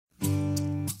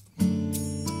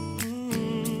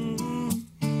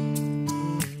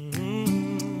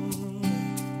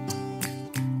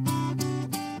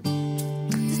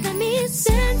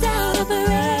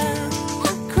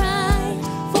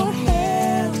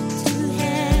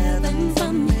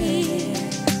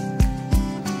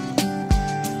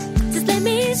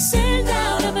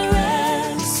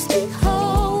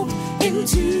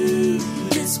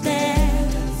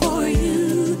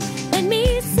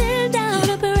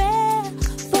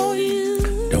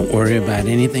worry about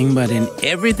anything, but in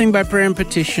everything by prayer and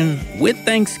petition, with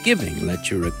thanksgiving, let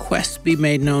your requests be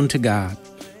made known to God.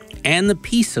 And the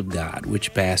peace of God,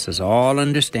 which passes all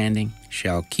understanding,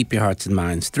 shall keep your hearts and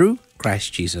minds through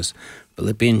Christ Jesus.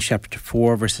 Philippians chapter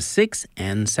 4, verses 6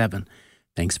 and 7.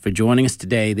 Thanks for joining us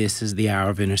today. This is the Hour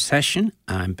of Intercession.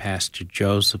 I'm Pastor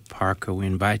Joseph Parker. We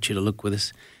invite you to look with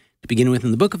us to begin with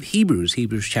in the book of Hebrews,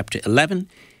 Hebrews chapter 11,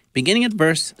 beginning at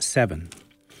verse 7.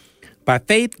 By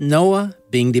faith, Noah,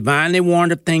 being divinely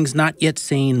warned of things not yet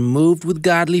seen, moved with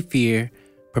godly fear,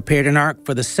 prepared an ark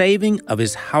for the saving of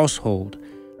his household,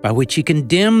 by which he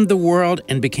condemned the world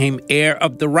and became heir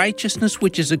of the righteousness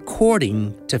which is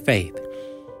according to faith.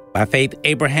 By faith,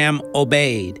 Abraham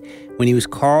obeyed when he was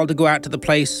called to go out to the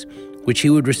place which he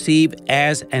would receive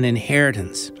as an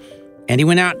inheritance. And he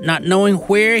went out not knowing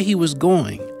where he was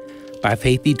going. By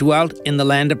faith, he dwelt in the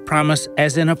land of promise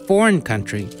as in a foreign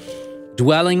country,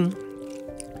 dwelling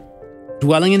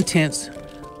in tents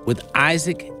with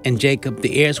Isaac and Jacob,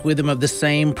 the heirs with him of the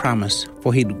same promise.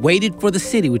 For he waited for the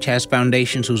city which has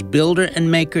foundations, whose builder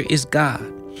and maker is God.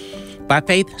 By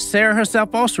faith, Sarah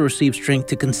herself also received strength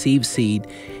to conceive seed,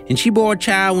 and she bore a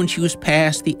child when she was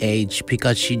past the age,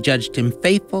 because she judged him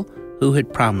faithful who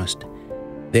had promised.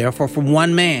 Therefore, from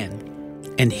one man,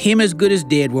 and him as good as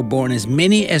dead, were born as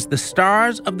many as the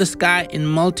stars of the sky in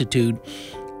multitude,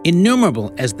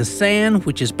 innumerable as the sand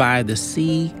which is by the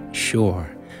sea shore.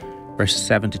 Verses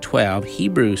 7 to 12,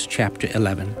 Hebrews chapter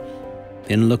 11.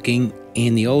 Then looking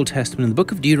in the Old Testament, in the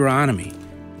book of Deuteronomy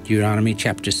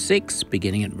chapter 6,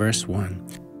 beginning at verse 1.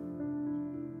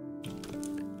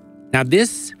 Now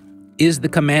this is the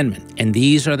commandment, and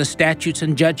these are the statutes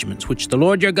and judgments which the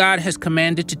Lord your God has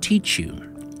commanded to teach you,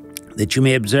 that you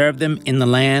may observe them in the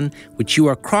land which you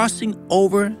are crossing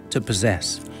over to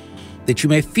possess, that you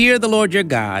may fear the Lord your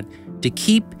God, to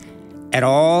keep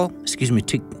all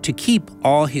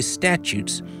his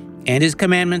statutes and his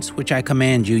commandments which I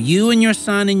command you, you and your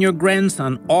son and your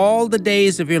grandson, all the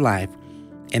days of your life,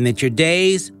 and that your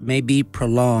days may be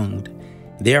prolonged.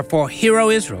 Therefore, hear, O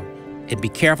Israel, and be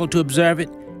careful to observe it,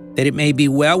 that it may be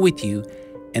well with you,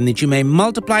 and that you may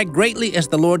multiply greatly as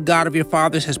the Lord God of your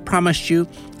fathers has promised you,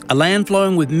 a land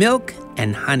flowing with milk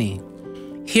and honey.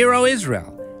 Hear, O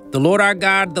Israel, the Lord our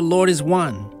God, the Lord is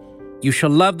one. You shall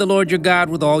love the Lord your God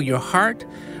with all your heart,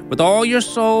 with all your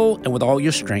soul, and with all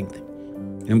your strength.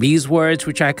 And these words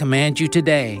which I command you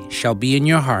today shall be in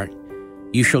your heart.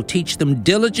 You shall teach them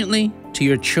diligently to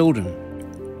your children,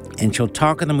 and shall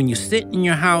talk of them when you sit in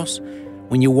your house,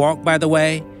 when you walk by the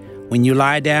way, when you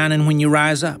lie down, and when you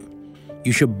rise up.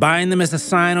 You shall bind them as a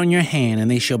sign on your hand, and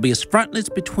they shall be as frontlets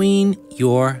between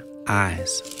your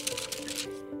eyes.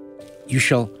 You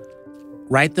shall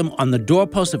write them on the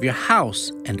doorposts of your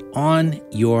house and on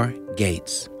your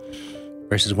gates.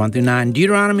 Verses 1 through 9,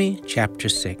 Deuteronomy chapter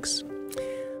 6.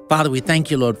 Father, we thank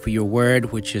you, Lord, for your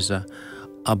word, which is a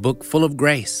book full of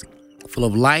grace, full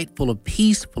of light, full of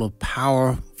peace, full of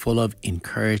power, full of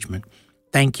encouragement.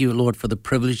 Thank you, Lord, for the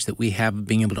privilege that we have of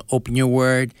being able to open your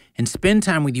word and spend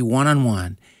time with you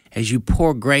one-on-one as you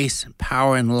pour grace,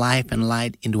 power, and life and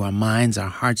light into our minds, our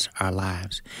hearts, our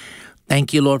lives.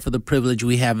 Thank you, Lord, for the privilege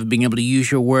we have of being able to use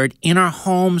your word in our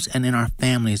homes and in our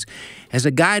families as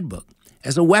a guidebook,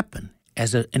 as a weapon,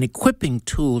 as an equipping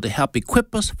tool to help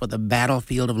equip us for the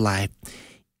battlefield of life,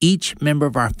 each member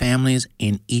of our families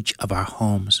in each of our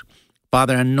homes.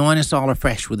 Father, anoint us all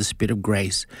afresh with the Spirit of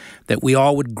grace, that we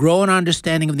all would grow in our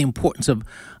understanding of the importance of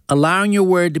allowing your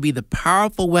word to be the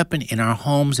powerful weapon in our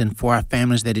homes and for our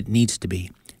families that it needs to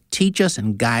be. Teach us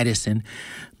and guide us in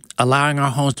allowing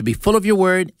our homes to be full of your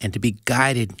word and to be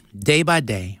guided day by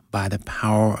day by the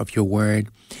power of your word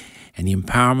and the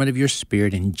empowerment of your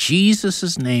Spirit. In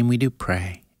Jesus' name we do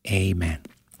pray. Amen.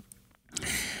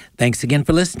 Thanks again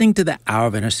for listening to the Hour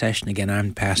of Intercession. Again,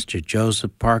 I'm Pastor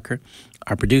Joseph Parker.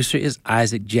 Our producer is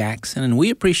Isaac Jackson, and we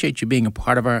appreciate you being a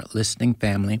part of our listening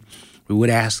family. We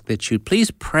would ask that you please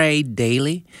pray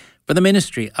daily for the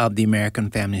ministry of the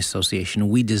American Family Association.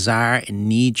 We desire and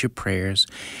need your prayers,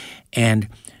 and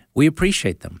we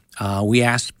appreciate them. We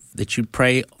ask that you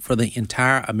pray for the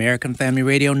entire American Family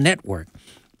Radio Network,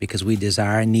 because we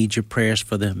desire and need your prayers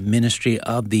for the ministry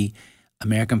of the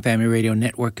American Family Radio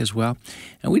Network as well.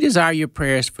 And we desire your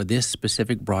prayers for this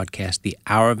specific broadcast, the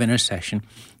Hour of Intercession.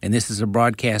 And this is a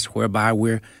broadcast whereby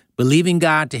we're believing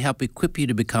God to help equip you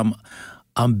to become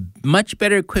a much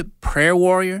better equipped prayer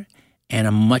warrior and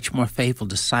a much more faithful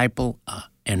disciple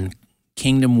and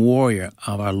kingdom warrior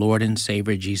of our Lord and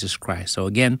Savior, Jesus Christ. So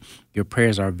again, your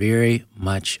prayers are very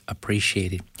much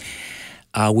appreciated.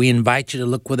 We invite you to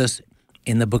look with us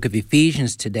in the book of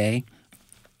Ephesians today.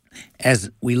 As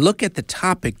we look at the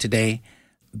topic today,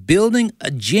 building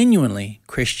a genuinely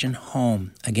Christian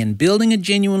home. Again, building a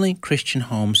genuinely Christian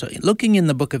home. So looking in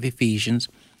the book of Ephesians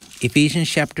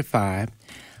chapter 5,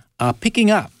 picking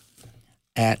up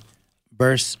at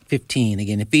verse 15.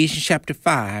 Again, Ephesians chapter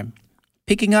 5,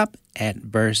 picking up at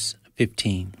verse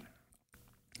 15.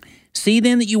 See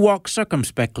then that you walk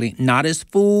circumspectly, not as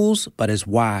fools, but as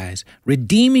wise,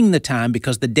 redeeming the time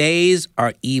because the days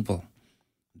are evil.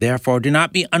 Therefore, do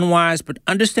not be unwise, but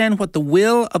understand what the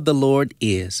will of the Lord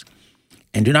is.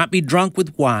 And do not be drunk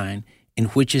with wine, in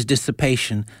which is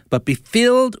dissipation, but be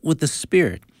filled with the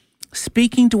Spirit,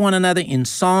 speaking to one another in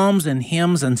psalms and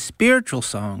hymns and spiritual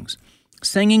songs,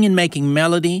 singing and making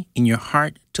melody in your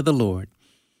heart to the Lord,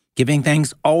 giving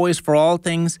thanks always for all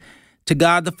things to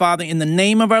God the Father in the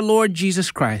name of our Lord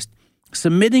Jesus Christ,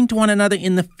 submitting to one another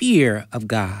in the fear of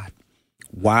God.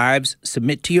 Wives,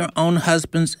 submit to your own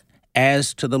husbands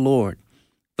as to the Lord.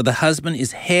 For the husband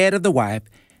is head of the wife,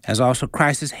 as also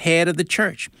Christ is head of the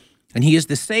church, and he is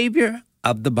the Savior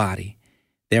of the body.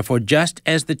 Therefore, just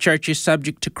as the church is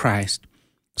subject to Christ,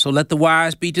 so let the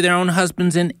wives be to their own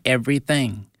husbands in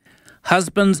everything.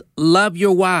 Husbands, love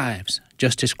your wives,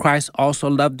 just as Christ also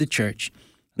loved the church,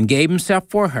 and gave himself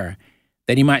for her,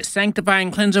 that he might sanctify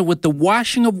and cleanse her with the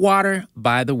washing of water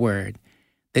by the word,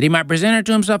 that he might present her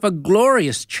to himself a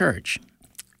glorious church,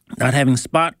 not having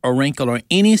spot or wrinkle or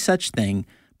any such thing,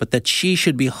 but that she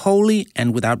should be holy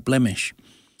and without blemish.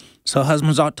 So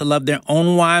husbands ought to love their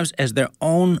own wives as their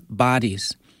own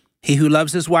bodies. He who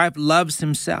loves his wife loves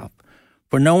himself.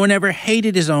 For no one ever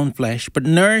hated his own flesh, but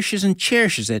nourishes and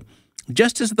cherishes it,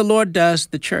 just as the Lord does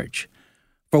the church.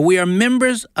 For we are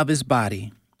members of his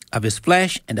body, of his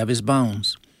flesh and of his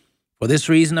bones. For this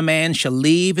reason a man shall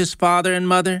leave his father and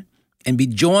mother, and be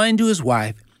joined to his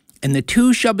wife, and the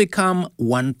two shall become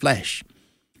one flesh.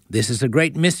 This is a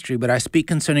great mystery, but I speak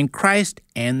concerning Christ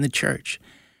and the church.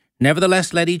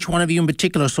 Nevertheless, let each one of you in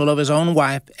particular so love his own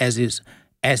wife as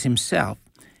himself,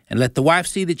 and let the wife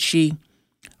see that she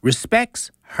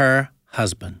respects her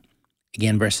husband.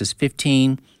 Again, verses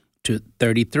 15 to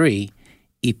 33,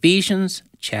 Ephesians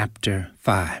chapter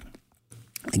 5.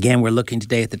 Again, we're looking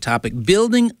today at the topic,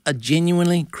 building a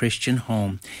genuinely Christian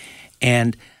home.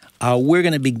 And we're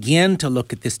going to begin to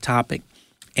look at this topic.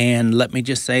 And let me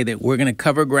just say that we're going to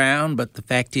cover ground, but the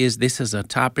fact is this is a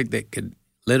topic that could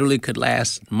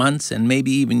last months and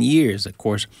maybe even years, of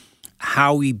course,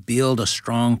 how we build a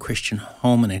strong Christian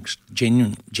home and a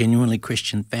genuinely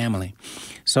Christian family.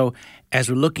 So as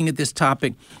we're looking at this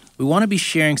topic, we want to be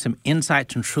sharing some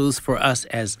insights and truths for us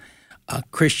as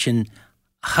Christian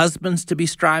husbands to be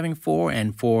striving for,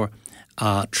 and for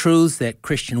truths that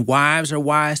Christian wives are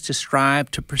wise to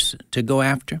strive to go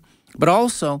after. But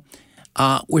also,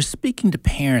 we're speaking to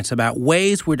parents about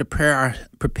ways we're to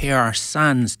prepare our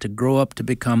sons to grow up to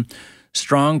become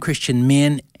strong Christian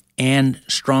men and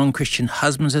strong Christian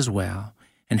husbands as well,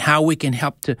 and how we can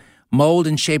help to mold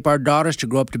and shape our daughters to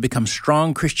grow up to become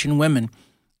strong Christian women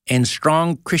and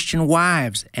strong Christian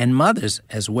wives and mothers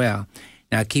as well.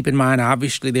 Now, keep in mind,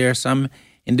 obviously, there are some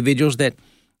individuals that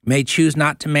may choose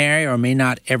not to marry or may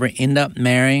not ever end up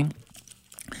marrying.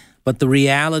 But the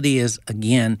reality is,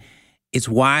 again, it's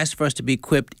wise for us to be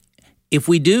equipped if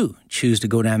we do choose to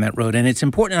go down that road. And it's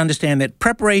important to understand that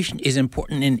preparation is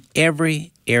important in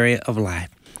every area of life.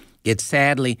 Yet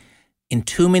sadly, in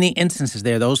too many instances,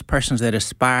 there are those persons that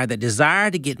aspire, that desire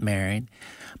to get married,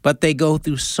 but they go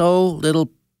through so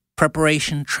little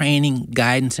preparation, training,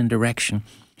 guidance, and direction.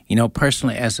 You know,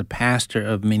 personally, as a pastor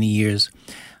of many years,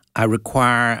 I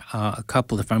require a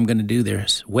couple, if I'm going to do their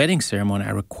wedding ceremony,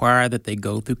 I require that they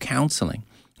go through counseling.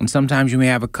 And sometimes you may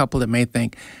have a couple that may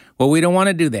think, well, we don't want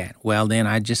to do that. Well, then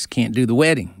I just can't do the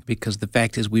wedding, because the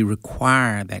fact is we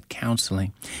require that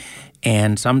counseling.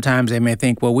 And sometimes they may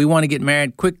think, well, we want to get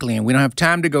married quickly and we don't have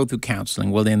time to go through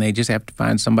counseling. Well, then they just have to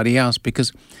find somebody else,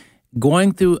 because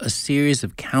going through a series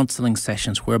of counseling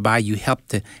sessions whereby you help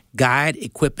to guide,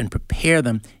 equip, and prepare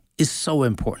them is so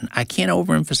important. I can't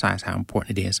overemphasize how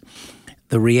important it is.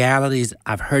 The reality is,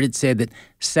 I've heard it said that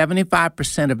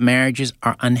 75% of marriages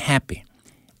are unhappy.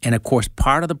 And of course,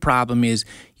 part of the problem is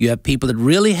you have people that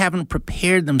really haven't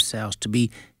prepared themselves to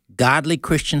be godly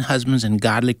Christian husbands and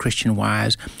godly Christian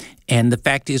wives. And the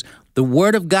fact is, the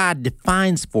Word of God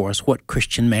defines for us what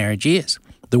Christian marriage is.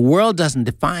 The world doesn't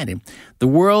define it. The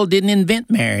world didn't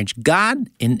invent marriage. God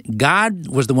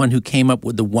was the one who came up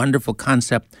with the wonderful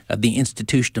concept of the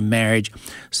institution of marriage.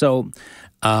 So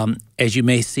as you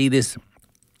may see this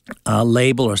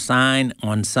label or sign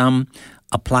on some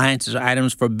appliances or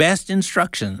items, for best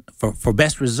instruction, for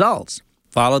best results,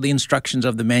 follow the instructions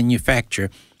of the manufacturer.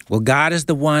 Well, God is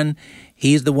the one,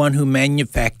 He's the one who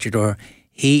manufactured, or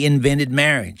He invented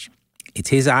marriage. It's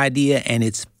his idea, and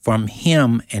it's from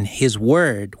him and his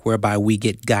word whereby we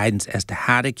get guidance as to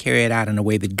how to carry it out in a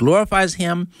way that glorifies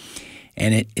him,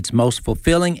 and it's most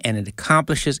fulfilling, and it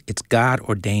accomplishes its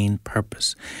God-ordained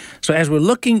purpose. So as we're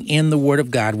looking in the Word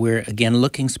of God, we're again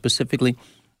looking specifically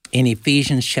in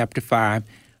Ephesians chapter 5.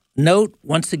 Note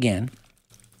once again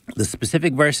the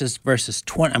specific verses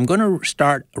 20. I'm going to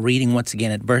start reading once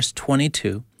again at verse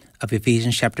 22 of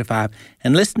Ephesians chapter 5,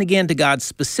 and listen again to God's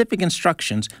specific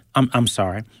instructions.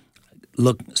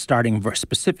 Look, starting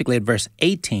specifically at verse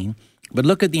 18, but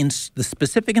look at the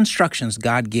specific instructions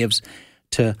God gives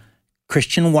to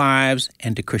Christian wives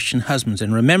and to Christian husbands.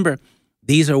 And remember,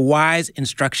 these are wise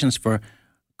instructions for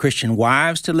Christian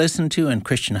wives to listen to and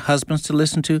Christian husbands to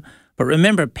listen to. But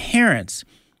remember, parents,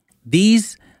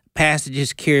 these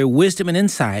passages carry wisdom and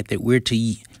insight that we're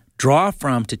to draw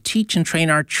from to teach and train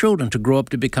our children to grow up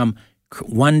to become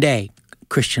one day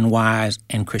Christian wives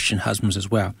and Christian husbands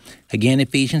as well. Again,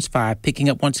 Ephesians 5, picking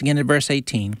up once again at verse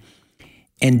 18.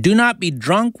 And do not be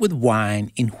drunk with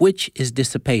wine, in which is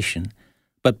dissipation,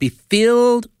 but be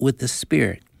filled with the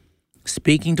Spirit,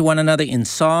 speaking to one another in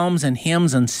psalms and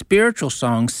hymns and spiritual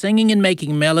songs, singing and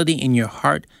making melody in your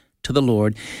heart to the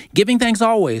Lord, giving thanks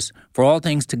always for all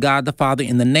things to God the Father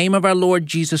in the name of our Lord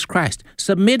Jesus Christ,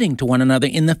 submitting to one another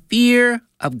in the fear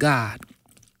of God.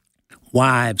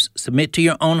 Wives, submit to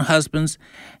your own husbands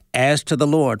as to the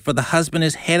Lord, for the husband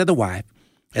is head of the wife,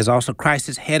 as also Christ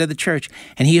is head of the church,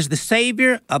 and he is the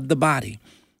Savior of the body.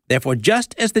 Therefore,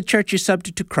 just as the church is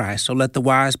subject to Christ, so let the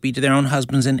wives be to their own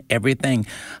husbands in everything.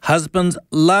 Husbands,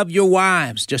 love your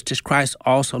wives, just as Christ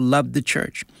also loved the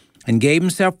church, and gave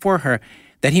himself for her,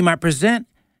 that he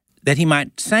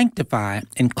might sanctify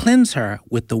and cleanse her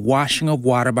with the washing of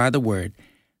water by the word,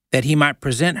 that he might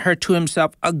present her to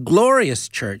himself a glorious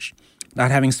church,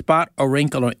 not having spot or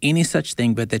wrinkle or any such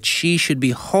thing, but that she should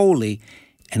be holy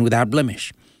and without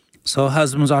blemish. So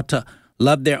husbands ought to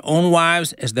love their own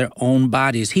wives as their own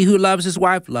bodies. He who loves his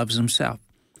wife loves himself.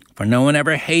 For no one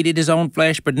ever hated his own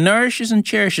flesh, but nourishes and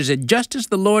cherishes it, just as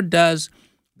the Lord does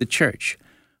the church.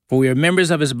 For we are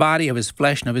members of his body, of his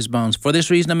flesh, and of his bones. For this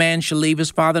reason a man shall leave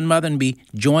his father and mother and be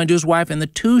joined to his wife, and the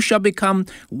two shall become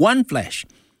one flesh.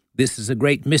 This is a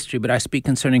great mystery, but I speak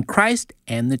concerning Christ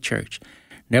and the church.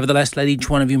 Nevertheless, let each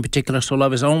one of you in particular so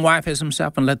love his own wife as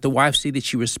himself, and let the wife see that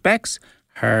she respects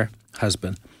her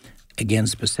husband. Again,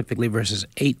 specifically verses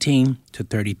 18 to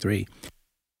 33.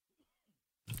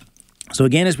 So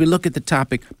again, as we look at the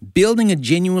topic, building a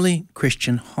genuinely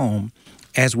Christian home,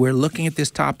 as we're looking at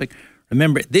this topic,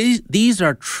 remember, these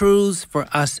are truths for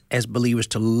us as believers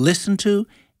to listen to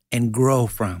and grow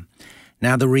from.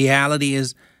 Now, the reality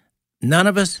is none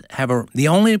of us the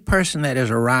only person that has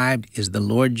arrived is the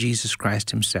Lord Jesus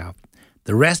Christ himself.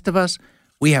 The rest of us,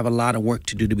 we have a lot of work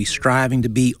to do to be striving to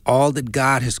be all that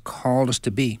God has called us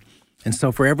to be. And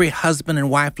so for every husband and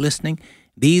wife listening,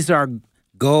 these are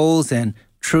goals and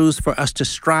truths for us to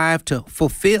strive to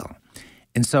fulfill.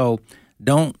 And so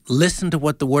don't listen to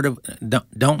what the word of,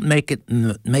 don't make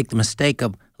the mistake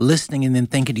of listening and then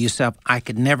thinking to yourself, I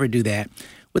could never do that.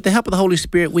 With the help of the Holy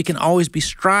Spirit, we can always be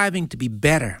striving to be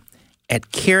better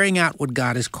at carrying out what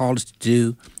God has called us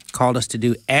to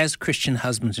do as Christian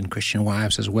husbands and Christian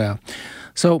wives as well.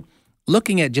 So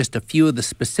looking at just a few of the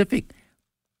specific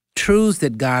truths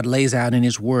that God lays out in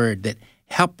his word that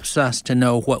helps us to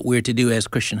know what we're to do as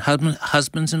Christian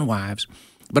husbands and wives,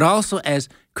 but also as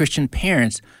Christian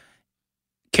parents,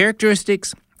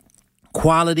 characteristics,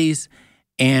 qualities,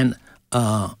 and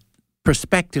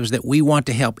perspectives that we want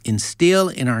to help instill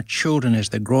in our children as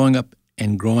they're growing up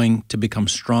and growing to become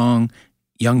strong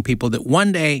young people that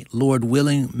one day, Lord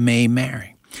willing, may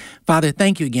marry. Father,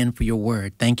 thank you again for your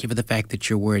word. Thank you for the fact that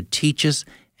your word teaches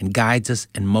and guides us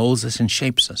and molds us and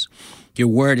shapes us. Your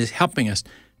word is helping us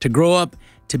to grow up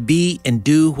to be and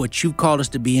do what you've called us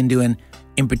to be and do. And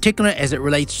in particular, as it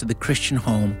relates to the Christian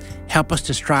home, help us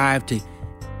to strive to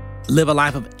live a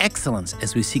life of excellence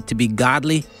as we seek to be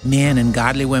godly men and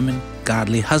godly women,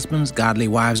 godly husbands, godly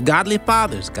wives, godly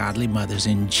fathers, godly mothers.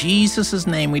 In Jesus'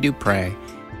 name we do pray.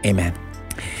 Amen.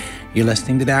 You're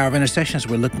listening to the Hour of Intercession as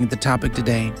we're looking at the topic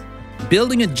today,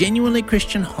 building a genuinely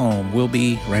Christian home. We'll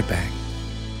be right back.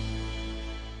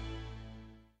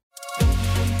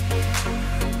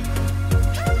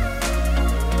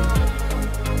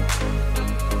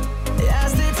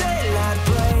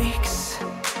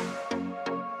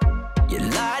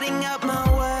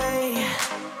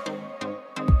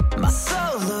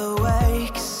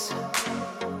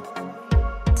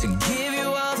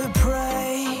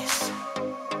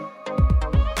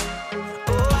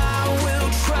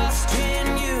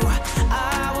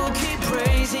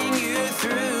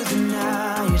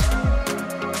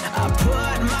 I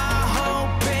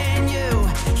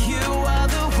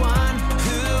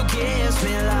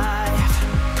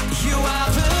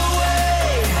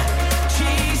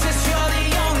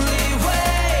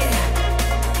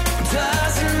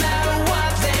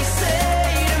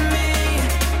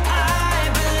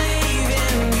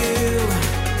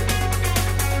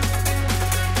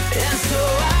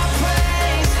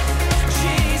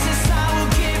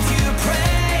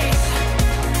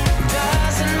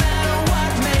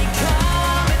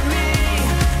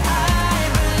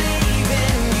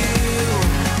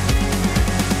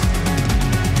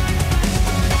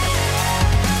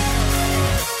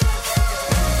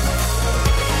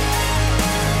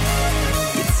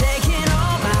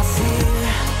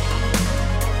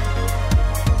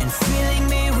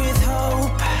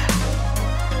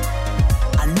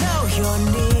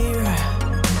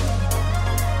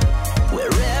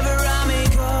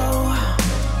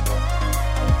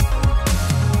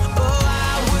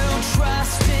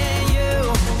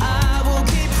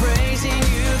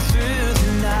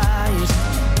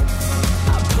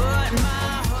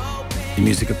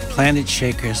music of Planet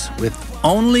Shakers with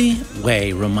Only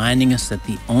Way, reminding us that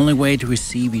the only way to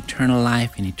receive eternal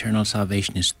life and eternal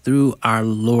salvation is through our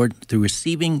Lord, through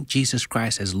receiving Jesus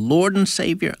Christ as Lord and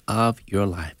Savior of your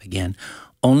life. Again,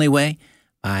 Only Way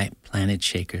by Planet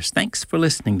Shakers. Thanks for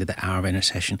listening to the Hour of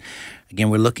Intercession. Again,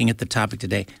 we're looking at the topic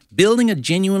today, building a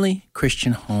genuinely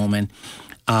Christian home. And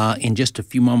in just a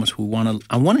few moments,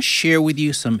 I want to share with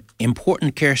you some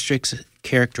important characteristics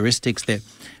that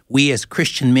we as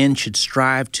Christian men should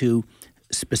strive to,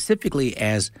 specifically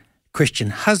as Christian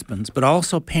husbands, but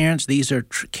also parents. These are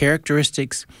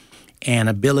characteristics and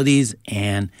abilities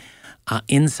and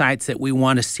insights that we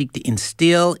want to seek to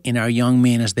instill in our young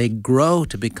men as they grow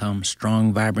to become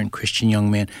strong, vibrant Christian young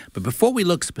men. But before we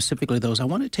look specifically at those, I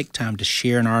want to take time to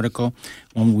share an article,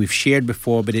 one we've shared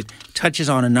before, but it touches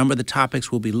on a number of the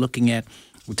topics we'll be looking at.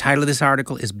 The title of this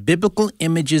article is Biblical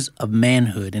Images of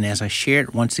Manhood. And as I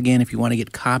shared, once again, if you want to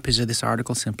get copies of this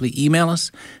article, simply email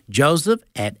us,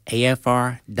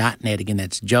 joseph@afr.net. Again,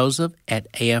 that's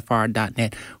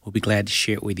joseph@afr.net. We'll be glad to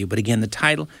share it with you. But again, the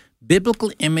title,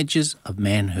 Biblical Images of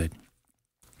Manhood.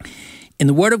 In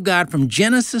the Word of God, from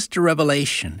Genesis to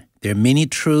Revelation, there are many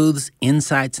truths,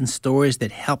 insights, and stories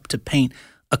that help to paint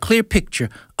a clear picture,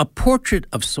 a portrait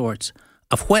of sorts,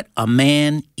 of what a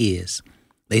man is.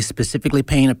 They specifically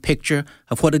paint a picture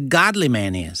of what a godly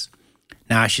man is.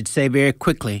 Now, I should say very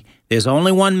quickly, there's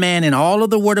only one man in all of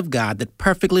the Word of God that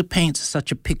perfectly paints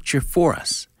such a picture for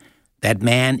us. That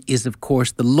man is, of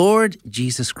course, the Lord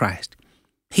Jesus Christ.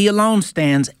 He alone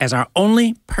stands as our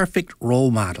only perfect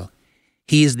role model.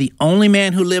 He is the only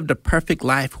man who lived a perfect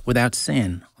life without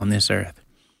sin on this earth.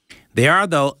 There are,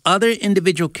 though, other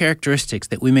individual characteristics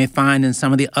that we may find in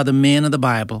some of the other men of the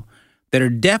Bible that are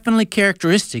definitely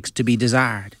characteristics to be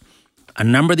desired. A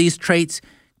number of these traits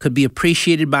could be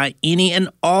appreciated by any and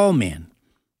all men.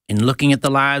 In looking at the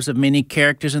lives of many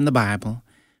characters in the Bible,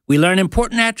 we learn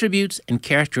important attributes and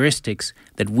characteristics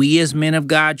that we as men of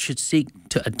God should seek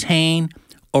to attain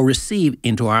or receive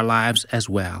into our lives as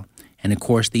well. And of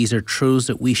course, these are truths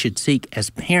that we should seek as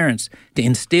parents to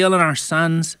instill in our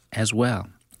sons as well.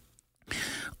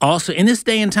 Also, in this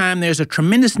day and time, there's a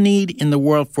tremendous need in the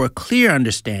world for a clear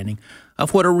understanding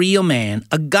of what a real man,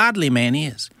 a godly man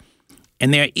is.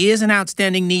 And there is an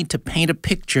outstanding need to paint a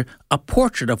picture, a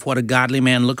portrait of what a godly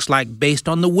man looks like based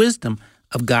on the wisdom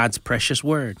of God's precious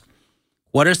word.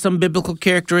 What are some biblical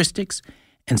characteristics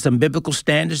and some biblical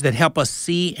standards that help us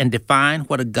see and define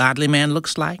what a godly man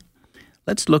looks like?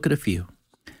 Let's look at a few.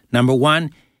 Number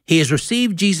one, he has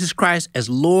received Jesus Christ as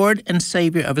Lord and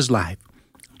Savior of his life.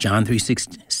 John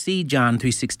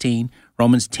 3:16,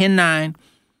 Romans 10:9,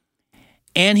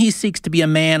 and he seeks to be a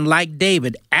man like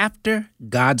David after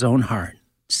God's own heart.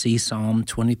 See Psalm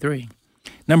 23.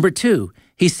 Number two,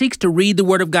 he seeks to read the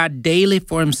Word of God daily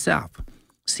for himself.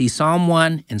 See Psalm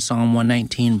 1 and Psalm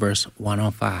 119, verse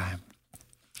 105.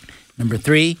 Number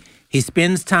three, he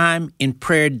spends time in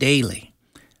prayer daily.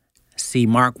 See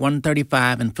Mark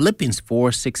 1:35 and Philippians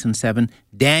 4:6 and 7,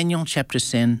 Daniel chapter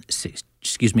 6,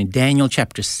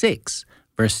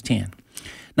 verse 10.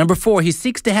 Number four, he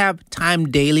seeks to have time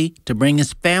daily to bring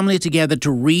his family together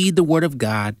to read the Word of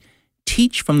God,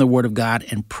 teach from the Word of God,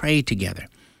 and pray together.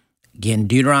 Again,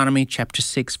 Deuteronomy chapter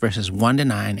 6, verses 1 to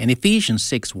 9, and Ephesians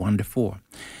 6, 1 to 4.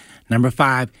 Number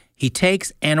five, he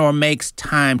takes and or makes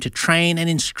time to train and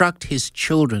instruct his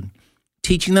children,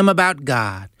 teaching them about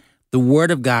God, the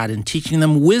Word of God, and teaching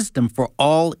them wisdom for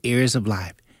all areas of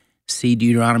life. See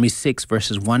Deuteronomy 6,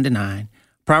 verses 1 to 9,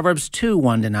 Proverbs 2,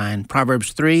 1 to 9,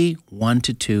 Proverbs 3, 1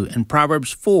 to 2, and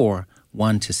Proverbs 4,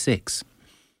 1 to 6.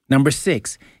 Number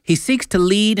six, he seeks to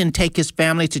lead and take his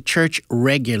family to church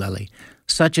regularly,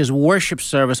 such as worship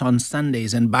service on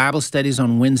Sundays and Bible studies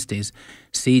on Wednesdays.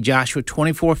 See Joshua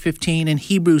 24:15 and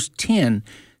Hebrews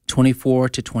 10:24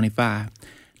 to 25.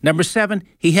 Number seven,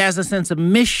 he has a sense of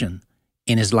mission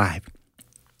in his life.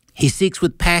 He seeks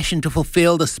with passion to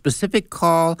fulfill the specific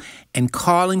call and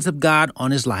callings of God on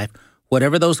his life,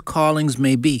 whatever those callings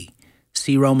may be.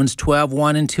 See Romans 12,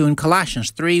 1 and 2, and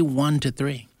Colossians 3, 1 to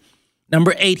 3.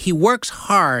 Number eight, he works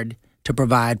hard to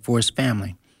provide for his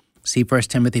family. See 1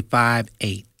 Timothy 5,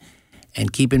 8.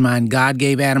 And keep in mind, God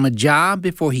gave Adam a job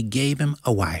before he gave him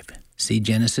a wife. See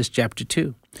Genesis chapter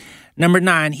 2. Number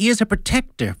nine, he is a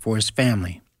protector for his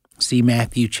family. See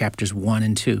Matthew chapters 1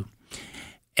 and 2.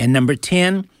 And number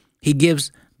 10, he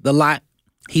lives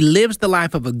the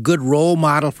life of a good role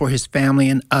model for his family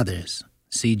and others.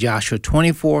 See Joshua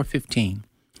 24:15.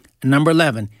 And number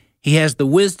 11, he has the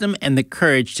wisdom and the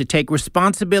courage to take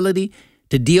responsibility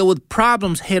to deal with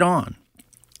problems head on.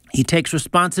 He takes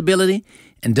responsibility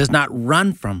and does not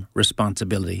run from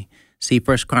responsibility. See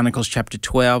 1 Chronicles chapter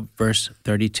 12, verse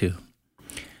 32.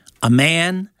 A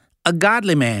man, a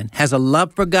godly man, has a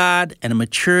love for God and a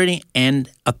maturity and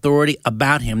authority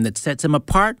about him that sets him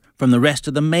apart from the rest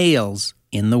of the males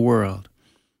in the world.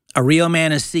 A real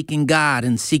man is seeking God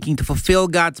and seeking to fulfill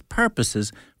God's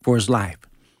purposes for his life.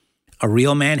 A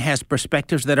real man has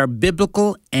perspectives that are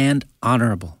biblical and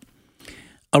honorable.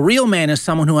 A real man is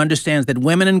someone who understands that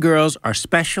women and girls are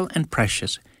special and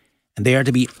precious, and they are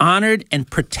to be honored and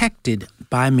protected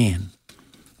by men.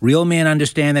 Real men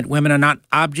understand that women are not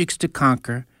objects to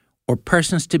conquer or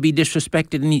persons to be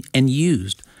disrespected and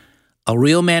used. A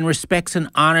real man respects and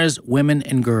honors women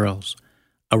and girls.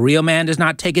 A real man does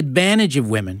not take advantage of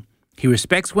women. He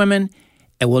respects women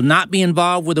and will not be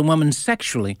involved with a woman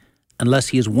sexually unless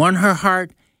he has won her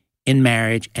heart in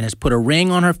marriage and has put a ring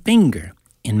on her finger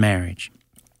in marriage.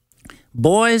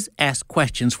 Boys ask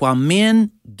questions while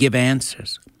men give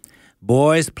answers.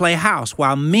 Boys play house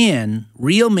while men,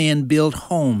 real men, build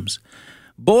homes.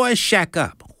 Boys shack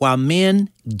up while men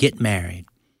get married.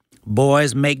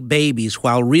 Boys make babies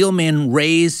while real men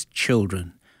raise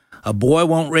children. A boy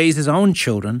won't raise his own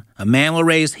children. A man will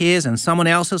raise his and someone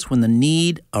else's when the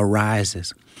need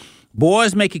arises.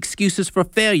 Boys make excuses for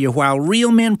failure while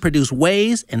real men produce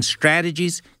ways and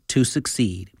strategies to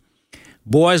succeed.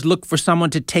 Boys look for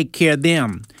someone to take care of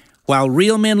them, while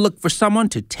real men look for someone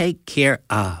to take care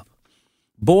of.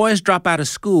 Boys drop out of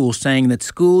school saying that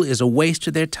school is a waste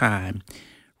of their time.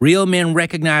 Real men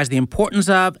recognize the importance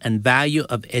of and value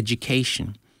of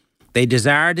education. They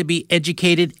desire to be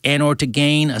educated and or to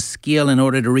gain a skill in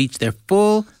order to reach their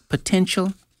full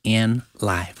potential in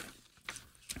life.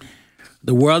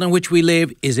 The world in which we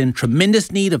live is in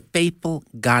tremendous need of faithful,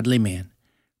 godly men.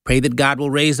 Pray that God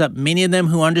will raise up many of them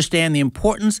who understand the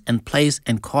importance and place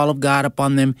and call of God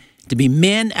upon them to be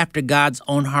men after God's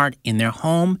own heart in their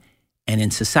home and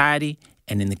in society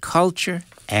and in the culture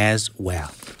as well.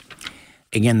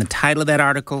 Again, the title of that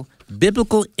article,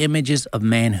 Biblical Images of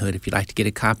Manhood. If you'd like to get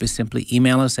a copy, simply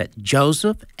email us at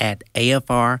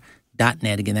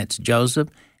joseph@afr.net. Again, that's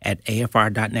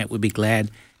joseph@afr.net. We'd be glad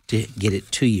to get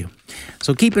it to you.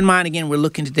 So keep in mind, again, we're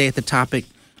looking today at the topic,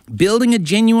 building a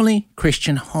genuinely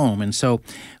Christian home. And so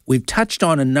we've touched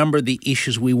on a number of the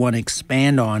issues we want to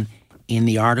expand on in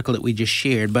the article that we just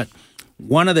shared. But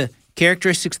one of the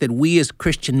characteristics that we as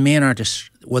Christian men are to,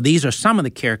 well, these are some of the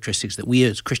characteristics that we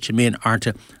as Christian men are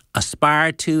to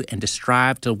aspire to and to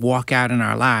strive to walk out in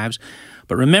our lives.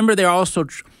 But remember, there are also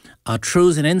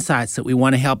truths and insights that we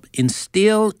want to help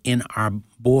instill in our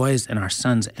boys and our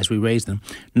sons as we raise them.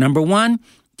 Number one,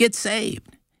 get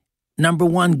saved. Number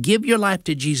one, give your life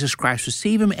to Jesus Christ.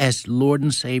 Receive him as Lord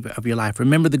and Savior of your life.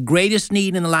 Remember, the greatest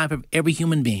need in the life of every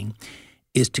human being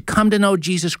is to come to know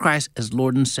Jesus Christ as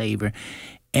Lord and Savior.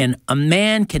 And a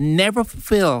man can never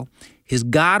fulfill his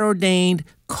God-ordained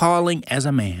calling as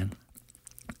a man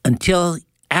until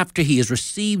after he has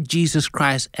received Jesus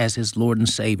Christ as his Lord and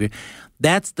Savior.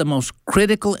 That's the most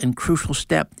critical and crucial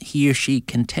step he or she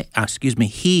can take.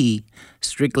 He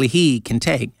can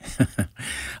take.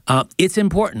 It's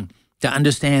important to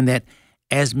understand that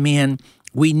as men,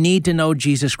 we need to know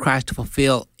Jesus Christ to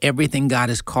fulfill everything God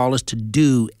has called us to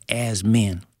do as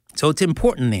men. So it's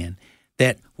important then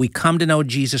that we come to know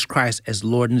Jesus Christ as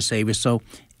Lord and Savior. So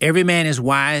every man is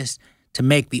wise to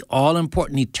make the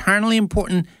all-important, eternally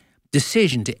important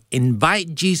decision to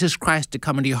invite Jesus Christ to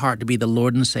come into your heart to be the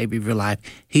Lord and Savior of your life.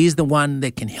 He's the one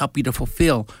that can help you to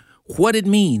fulfill what it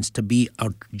means to be a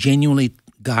genuinely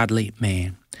godly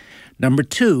man. Number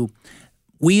two,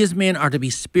 we as men are to be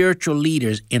spiritual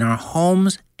leaders in our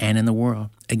homes and in the world.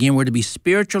 Again, we're to be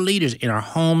spiritual leaders in our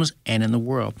homes and in the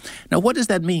world. Now, what does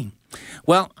that mean?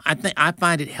 Well, I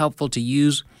find it helpful to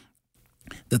use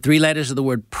the three letters of the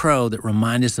word pro that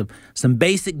remind us of some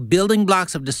basic building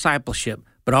blocks of discipleship,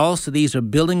 but also these are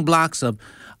building blocks of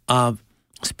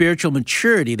spiritual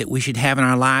maturity that we should have in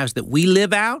our lives that we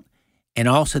live out. And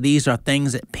also these are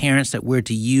things that parents that we're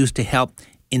to use to help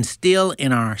instill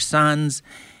in our sons.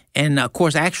 And of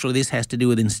course, actually, this has to do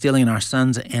with instilling in our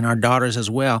sons and our daughters as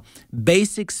well,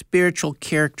 basic spiritual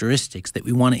characteristics that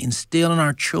we want to instill in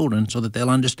our children so that they'll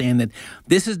understand that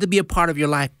this is to be a part of your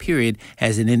life, period,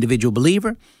 as an individual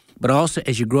believer, but also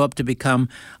as you grow up to become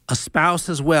a spouse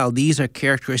as well. These are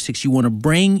characteristics you want to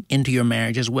bring into your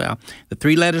marriage as well. The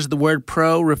three letters of the word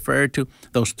pro refer to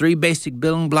those three basic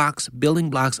building blocks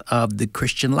of the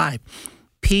Christian life.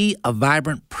 P, a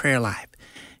vibrant prayer life.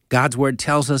 God's word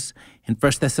tells us in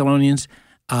 1 Thessalonians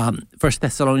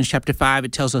chapter 5,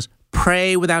 it tells us,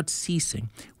 pray without ceasing.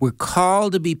 We're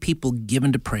called to be people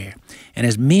given to prayer. And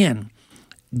as men,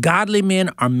 godly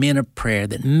men are men of prayer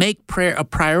that make prayer a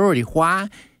priority. Why?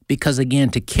 Because,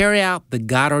 again, to carry out the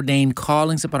God-ordained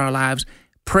callings upon our lives,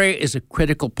 Prayer is a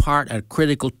critical part, a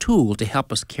critical tool to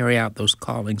help us carry out those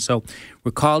callings. So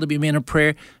we're called to be men of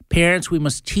prayer. Parents, we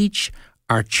must teach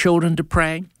our children to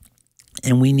pray,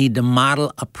 and we need to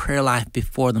model a prayer life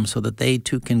before them so that they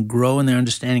too can grow in their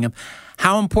understanding of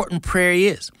how important prayer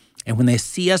is. And when they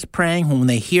see us praying, when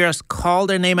they hear us call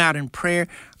their name out in prayer,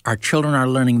 our children are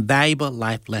learning valuable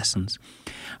life lessons.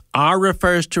 R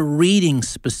refers to reading,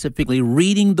 specifically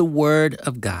reading the Word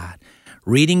of God.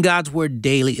 Reading God's Word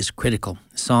daily is critical.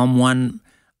 Psalm 1,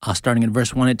 starting at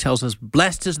verse 1, it tells us,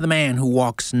 "Blessed is the man who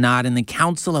walks not in the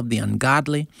counsel of the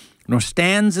ungodly, nor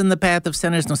stands in the path of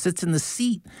sinners, nor sits in the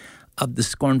seat of the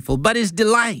scornful. But his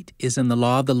delight is in the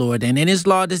law of the Lord, and in his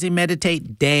law does he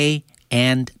meditate day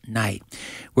and night."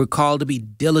 We're called to be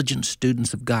diligent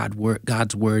students of God's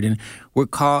Word, and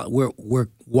we're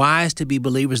wise to be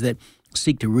believers that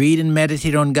seek to read and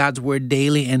meditate on God's Word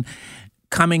daily, and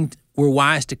we're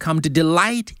wise to come to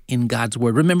delight in God's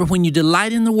Word. Remember, when you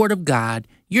delight in the Word of God,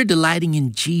 you're delighting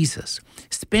in Jesus.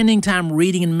 Spending time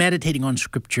reading and meditating on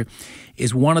Scripture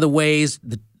is one of the ways,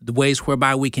 the ways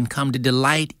whereby we can come to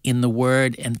delight in the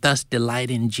Word and thus delight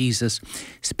in Jesus.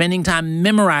 Spending time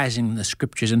memorizing the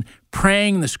Scriptures and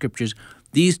praying the Scriptures,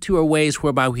 these two are ways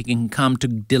whereby we can come to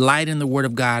delight in the Word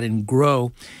of God and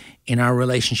grow in our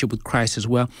relationship with Christ as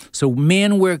well. So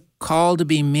men, we're called to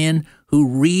be men who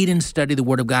read and study the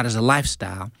Word of God as a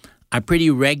lifestyle. I pretty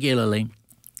regularly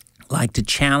like to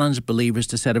challenge believers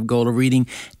to set a goal of reading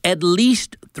at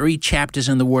least 3 chapters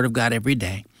in the Word of God every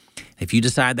day. If you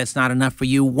decide that's not enough for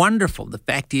you, wonderful. The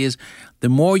fact is, the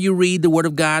more you read the Word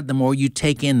of God, the more you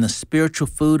take in the spiritual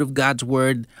food of God's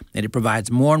Word, that it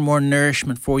provides more and more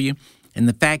nourishment for you. And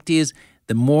the fact is,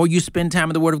 the more you spend time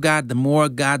with the Word of God, the more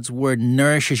God's Word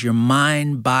nourishes your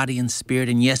mind, body, and spirit.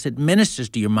 And yes, it ministers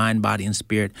to your mind, body, and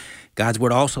spirit. God's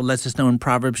Word also lets us know in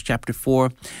Proverbs chapter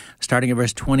 4, starting at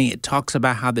verse 20, it talks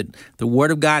about how the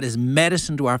Word of God is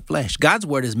medicine to our flesh. God's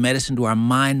Word is medicine to our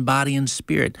mind, body, and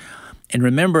spirit. And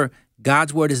remember,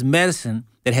 God's Word is medicine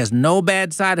that has no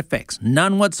bad side effects,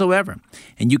 none whatsoever.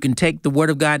 And you can take the Word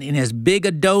of God in as big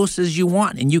a dose as you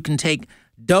want, and you can take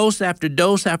dose after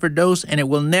dose after dose, and it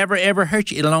will never, ever hurt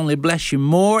you. It'll only bless you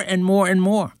more and more and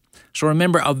more. So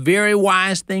remember, a very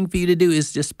wise thing for you to do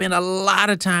is to spend a lot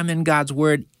of time in God's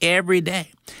Word every day.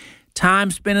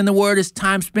 Time spent in the Word is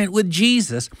time spent with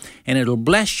Jesus, and it'll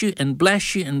bless you and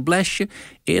bless you and bless you.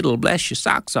 It'll bless your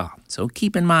socks off. So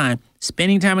keep in mind,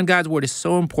 spending time in God's Word is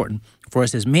so important for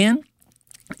us as men,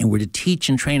 and we're to teach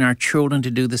and train our children to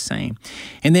do the same.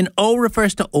 And then O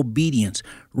refers to obedience.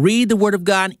 Read the Word of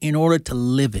God in order to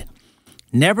live it.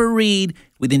 Never read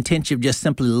with the intention of just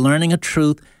simply learning a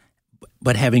truth,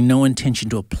 but having no intention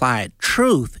to apply it.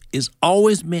 Truth is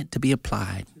always meant to be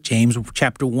applied. James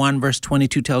chapter 1, verse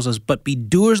 22 tells us, "But be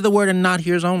doers of the Word and not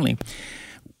hearers only."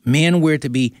 Men, we're to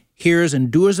be hearers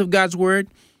and doers of God's Word.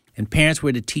 And parents,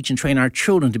 we're to teach and train our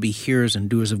children to be hearers and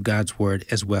doers of God's Word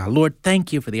as well. Lord,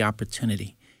 thank you for the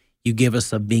opportunity you give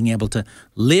us of being able to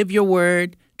live your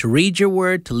Word, to read your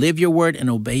Word, to live your Word, and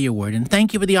obey your Word. And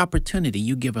thank you for the opportunity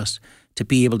you give us to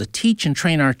be able to teach and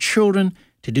train our children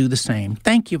to do the same.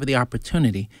 Thank you for the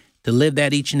opportunity to live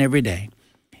that each and every day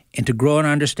and to grow an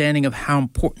understanding of how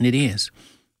important it is.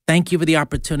 Thank you for the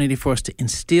opportunity for us to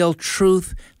instill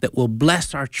truth that will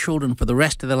bless our children for the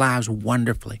rest of their lives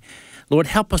wonderfully. Lord,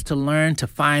 help us to learn to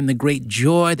find the great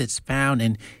joy that's found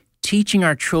in teaching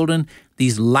our children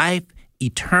these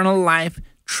eternal life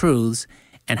truths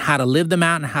and how to live them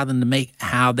out and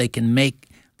how they can make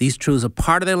these truths a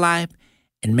part of their life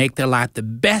and make their life the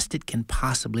best it can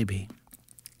possibly be.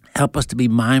 Help us to be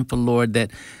mindful, Lord,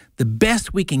 that the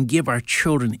best we can give our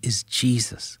children is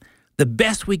Jesus. The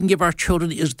best we can give our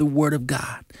children is the Word of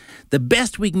God. The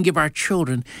best we can give our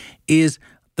children is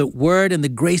the Word and the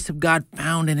grace of God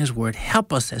found in His Word.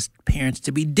 Help us as parents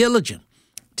to be diligent,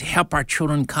 to help our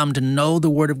children come to know the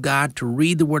Word of God, to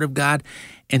read the Word of God,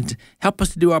 and to help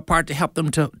us to do our part to help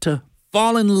them to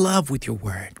fall in love with your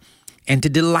Word and to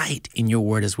delight in your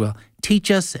Word as well. Teach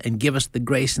us and give us the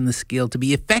grace and the skill to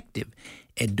be effective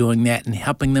at doing that and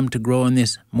helping them to grow in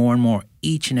this more and more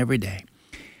each and every day.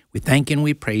 We thank you and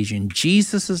we praise you. In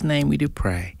Jesus' name we do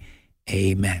pray.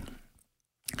 Amen.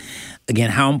 Again,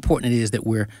 how important it is that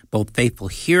we're both faithful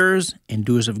hearers and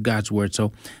doers of God's Word.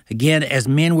 So again, as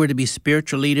men, we're to be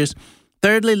spiritual leaders.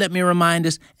 Thirdly, let me remind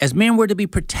us, as men, we're to be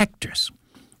protectors.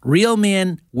 Real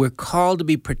men, we're called to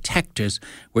be protectors.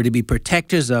 We're to be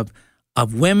protectors of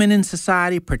women in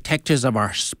society, protectors of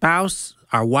our spouse,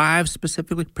 our wives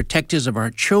specifically, protectors of our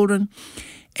children.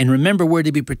 And remember, we're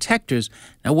to be protectors.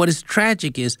 Now, what is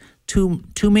tragic is too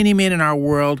many men in our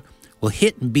world will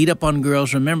hit and beat up on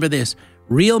girls. Remember this,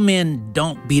 real men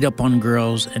don't beat up on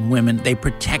girls and women. They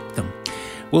protect them.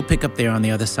 We'll pick up there on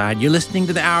the other side. You're listening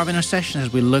to the Hour of Intercession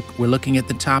as we're looking at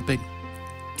the topic,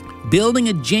 building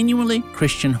a genuinely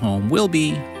Christian home. We'll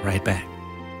be right back.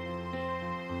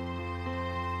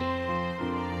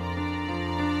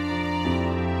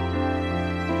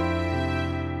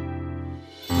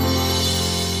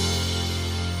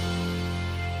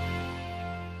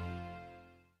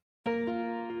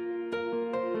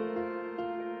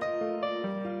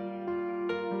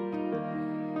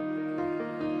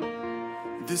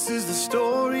 This is the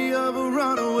story of a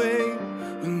runaway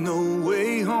with no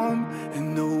way home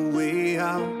and no way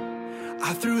out.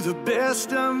 I threw the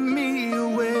best of me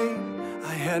away.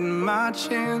 I had my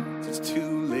chance, it's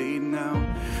too late now.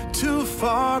 Too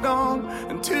far gone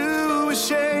and too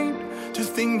ashamed to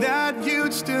think that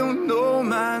you'd still know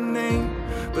my name.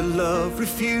 But love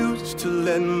refused to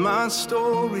let my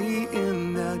story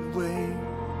end that way.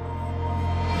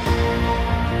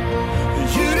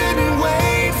 You didn't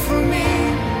wait for me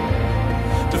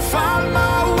to find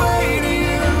my way to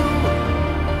you.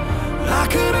 I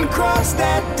couldn't cross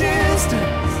that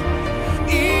distance,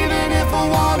 even if I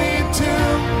wanted to.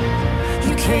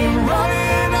 You came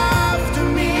running after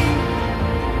me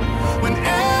when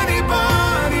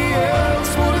anybody else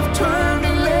would have turned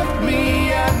and left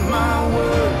me at my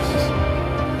worst.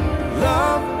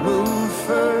 Love moved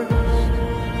first.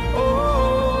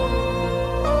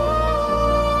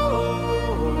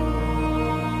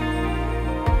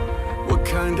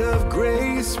 Kind of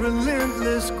grace,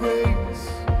 relentless grace,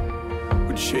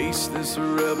 would chase this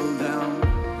rebel down,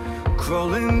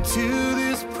 crawl into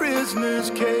this prisoner's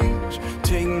cage,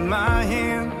 take my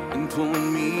hand and pull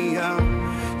me out.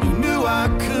 You knew I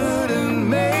couldn't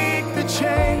make the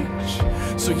change,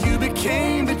 so you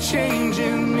became the change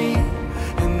in me.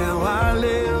 And now I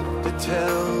live to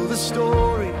tell the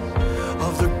story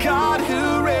of the God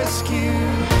who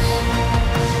rescues.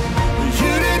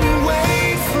 You didn't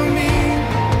wait for me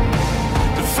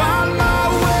to find my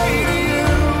way to you.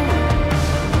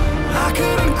 I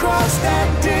couldn't cross that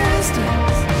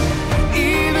distance,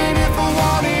 even if I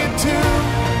wanted to.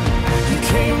 You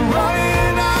came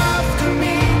running after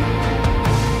me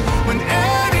when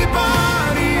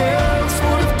anybody else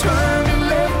would have turned and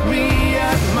left me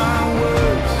at my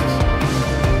worst.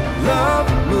 Love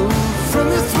moved from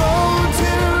the throne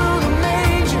to the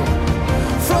manger,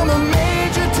 from the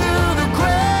manger to the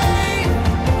grave.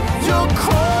 Your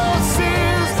cross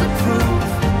is the proof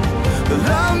that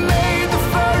love made the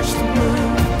first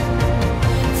move.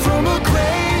 From a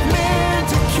grave meant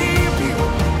to keep you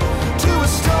to a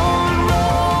stone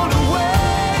rolled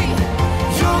away.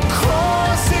 Your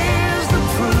cross is the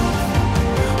proof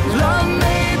love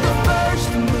made the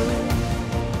first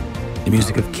move. The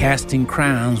music of Casting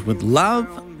Crowns with Love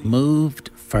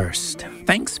Moved First.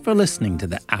 Thanks for listening to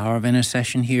the Hour of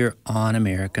Intercession here on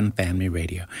American Family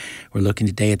Radio. We're looking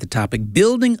today at the topic,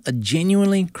 building a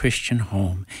genuinely Christian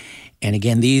home. And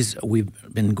again,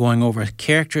 we've been going over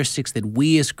characteristics that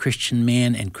we as Christian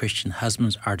men and Christian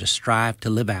husbands are to strive to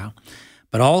live out.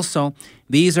 But also,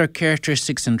 these are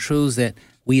characteristics and truths that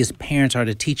we as parents are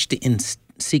to teach to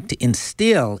seek to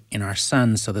instill in our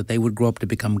sons so that they would grow up to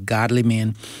become godly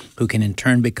men who can in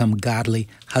turn become godly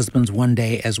husbands one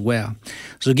day as well.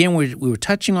 So again, we were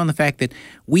touching on the fact that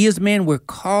we as men, we're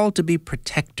called to be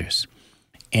protectors.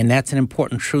 And that's an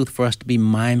important truth for us to be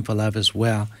mindful of as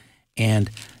well. And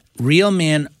real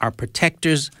men are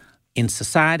protectors in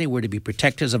society. We're to be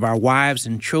protectors of our wives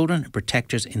and children,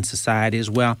 protectors in society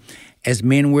as well. As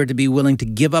men, we're to be willing to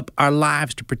give up our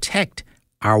lives to protect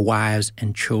our wives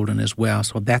and children as well.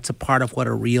 So that's a part of what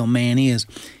a real man is.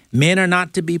 Men are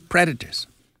not to be predators.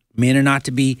 Men are not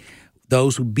to be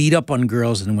those who beat up on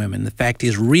girls and women. The fact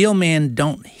is, real men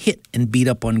don't hit and beat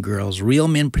up on girls. Real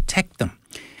men protect them.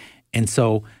 And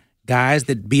so guys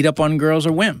that beat up on girls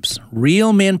are wimps.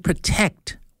 Real men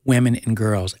protect women and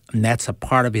girls, and that's a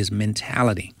part of his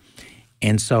mentality.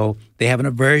 And so they have an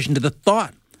aversion to the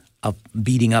thought of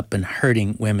beating up and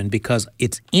hurting women because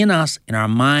it's in us, in our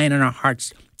mind and our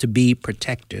hearts, to be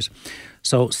protectors.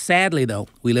 So sadly, though,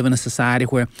 we live in a society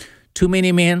where too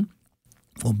many men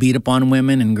will beat up on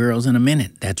women and girls in a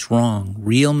minute. That's wrong.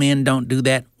 Real men don't do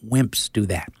that. Wimps do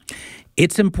that.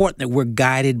 It's important that we're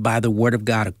guided by the Word of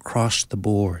God across the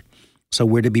board. So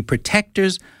we're to be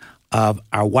protectors of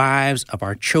our wives, of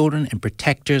our children, and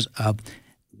protectors of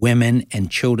women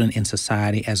and children in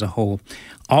society as a whole.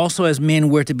 Also, as men,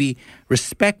 we're to be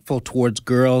respectful towards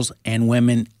girls and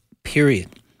women, period.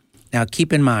 Now,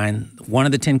 keep in mind, one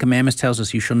of the 10 Commandments tells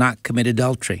us you shall not commit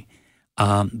adultery.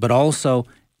 But also,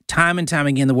 time and time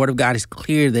again, the Word of God is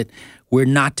clear that we're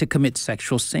not to commit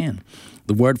sexual sin.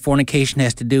 The word fornication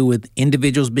has to do with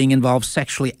individuals being involved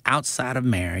sexually outside of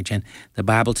marriage. And the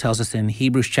Bible tells us in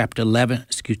Hebrews chapter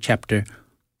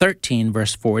 13,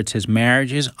 verse 4, it says,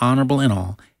 marriage is honorable in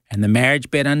all, and the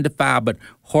marriage bed undefiled, but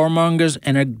whoremongers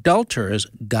and adulterers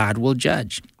God will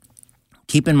judge.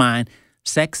 Keep in mind,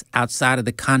 sex outside of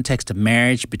the context of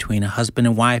marriage between a husband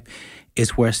and wife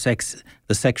is where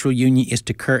the sexual union is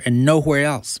to occur and nowhere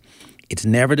else. It's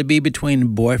never to be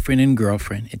between boyfriend and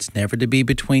girlfriend. It's never to be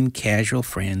between casual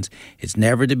friends. It's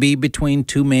never to be between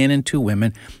two men and two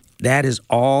women. That is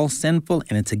all sinful,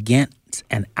 and it's against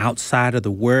and outside of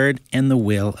the word and the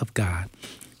will of God.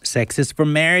 Sex is for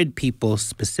married people,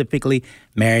 specifically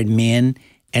married men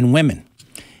and women.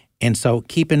 And so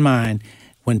keep in mind,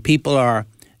 when people are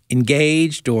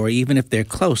engaged or even if they're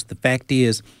close, the fact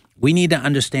is we need to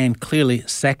understand clearly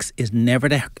sex is never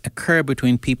to occur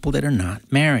between people that are not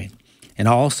married. And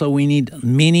also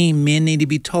many men need to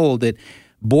be told that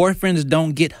boyfriends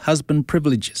don't get husband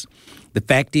privileges. The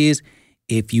fact is,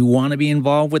 if you want to be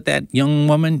involved with that young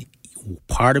woman,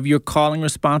 part of your calling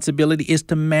responsibility is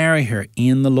to marry her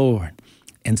in the Lord.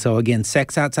 And so again,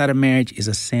 sex outside of marriage is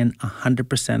a sin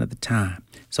 100% of the time.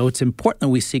 So it's important that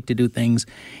we seek to do things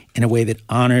in a way that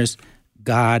honors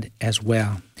God as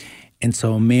well. And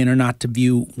so men are not to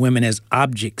view women as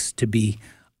objects to be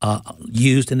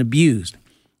used and abused.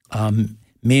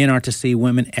 Men are to see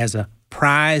women as a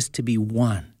prize to be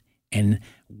won and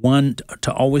one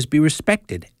to always be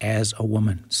respected as a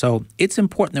woman. So it's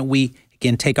important that we,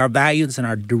 again, take our values and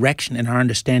our direction and our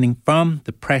understanding from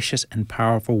the precious and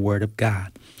powerful Word of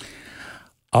God.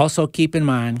 Also keep in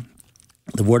mind,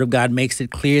 the Word of God makes it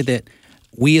clear that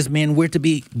we as men, we're to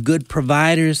be good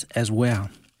providers as well.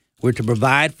 We're to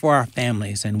provide for our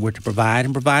families, and we're to provide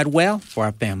well for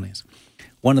our families.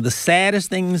 One of the saddest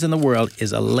things in the world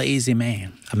is a lazy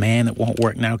man, a man that won't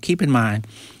work. Now, keep in mind,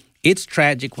 it's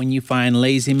tragic when you find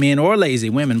lazy men or lazy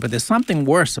women, but there's something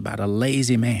worse about a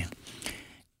lazy man.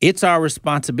 It's our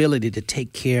responsibility to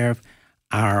take care of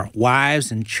our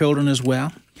wives and children as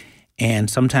well. And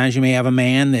sometimes you may have a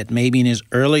man that maybe in his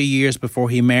early years before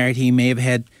he married, he may have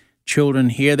had children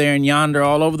here, there, and yonder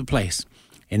all over the place.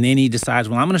 And then he decides,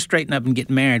 well, I'm going to straighten up and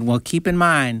get married. Well, keep in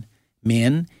mind,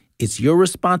 men, it's your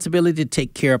responsibility to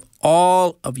take care of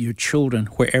all of your children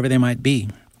wherever they might be.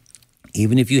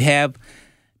 Even if you have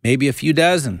maybe a few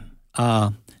dozen,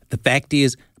 the fact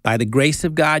is, by the grace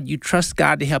of God, you trust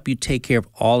God to help you take care of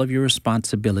all of your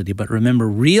responsibility. But remember,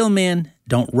 real men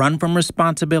don't run from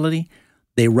responsibility.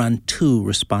 They run to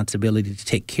responsibility to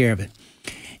take care of it.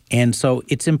 And so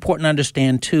it's important to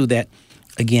understand, too, that,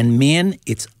 again, men,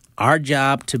 it's our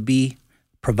job to be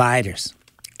providers.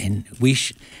 And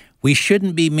we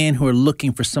shouldn't be men who are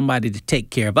looking for somebody to take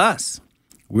care of us.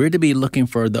 We're to be looking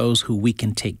for those who we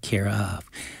can take care of.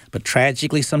 But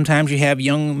tragically, sometimes you have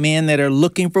young men that are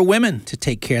looking for women to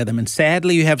take care of them. And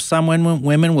sadly, you have some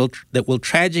women that will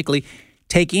tragically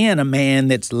take in a man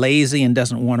that's lazy and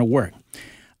doesn't want to work.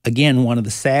 Again, one of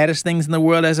the saddest things in the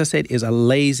world, as I said, is a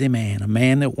lazy man, a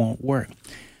man that won't work.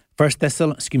 2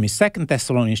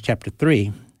 Thessalonians chapter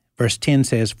 3, verse 10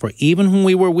 says, "For even when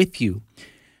we were with you,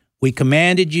 we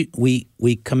commanded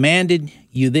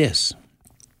you this,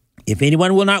 if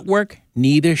anyone will not work,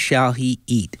 neither shall he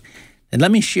eat." And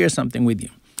let me share something with you.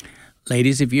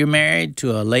 Ladies, if you're married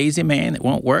to a lazy man that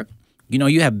won't work,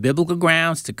 you have biblical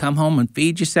grounds to come home and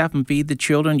feed yourself and feed the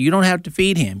children. You don't have to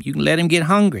feed him. You can let him get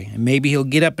hungry, and maybe he'll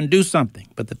get up and do something.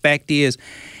 But the fact is,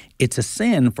 it's a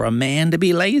sin for a man to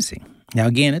be lazy. Now,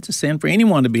 again, it's a sin for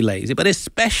anyone to be lazy, but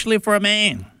especially for a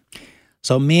man.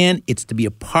 So, men, it's to be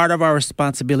a part of our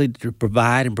responsibility to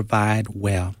provide and provide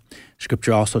well.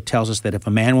 Scripture also tells us that if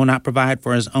a man will not provide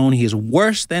for his own, he is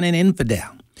worse than an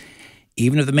infidel.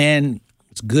 Even if the man,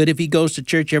 it's good if he goes to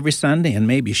church every Sunday and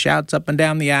maybe shouts up and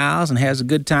down the aisles and has a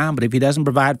good time, but if he doesn't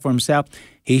provide for himself,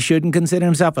 he shouldn't consider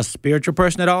himself a spiritual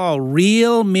person at all.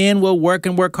 Real men will work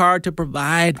and work hard to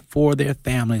provide for their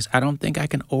families. I don't think I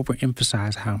can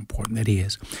overemphasize how important that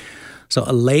is. So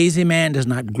a lazy man does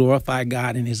not glorify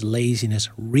God in his laziness.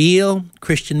 Real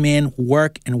Christian men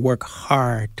work and work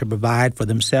hard to provide for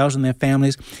themselves and their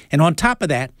families. And on top of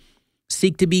that,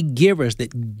 seek to be givers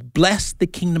that bless the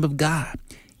kingdom of God.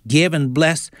 Give and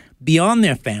bless beyond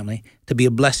their family to be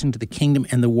a blessing to the kingdom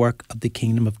and the work of the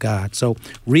kingdom of God. So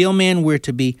real men, we're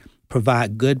to be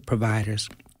good providers.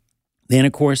 Then,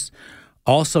 of course,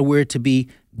 also we're to be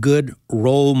good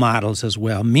role models as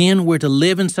well. Men, we're to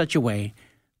live in such a way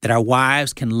that our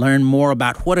wives can learn more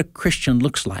about what a Christian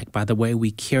looks like by the way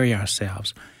we carry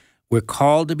ourselves. We're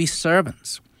called to be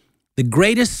servants. The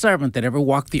greatest servant that ever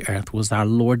walked the earth was our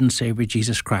Lord and Savior,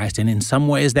 Jesus Christ. And in some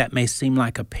ways that may seem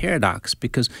like a paradox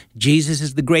because Jesus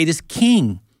is the greatest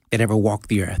king that ever walked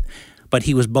the earth. But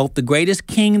he was both the greatest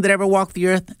king that ever walked the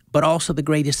earth, but also the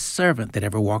greatest servant that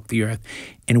ever walked the earth.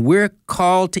 And we're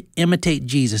called to imitate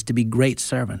Jesus, to be great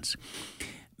servants.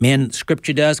 Men,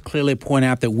 Scripture does clearly point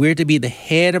out that we're to be the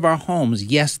head of our homes.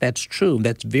 Yes, that's true.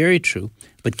 That's very true.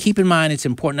 But keep in mind, it's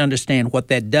important to understand what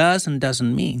that does and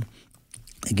doesn't mean.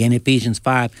 Again, Ephesians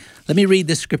 5. Let me read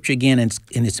this scripture again, and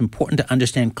it's important to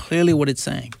understand clearly what it's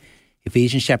saying.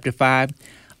 Ephesians chapter 5,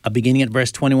 beginning at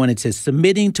verse 21, it says,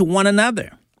 submitting to one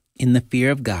another in the fear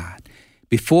of God.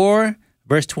 Before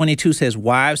verse 22 says,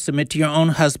 wives, submit to your own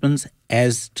husbands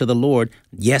as to the Lord.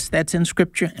 Yes, that's in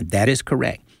Scripture, and that is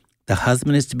correct. The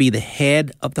husband is to be the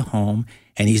head of the home,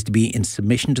 and he's to be in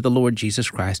submission to the Lord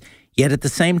Jesus Christ. Yet at the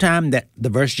same time, that the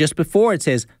verse just before, it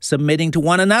says, submitting to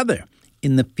one another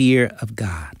in the fear of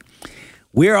God.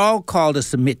 We're all called to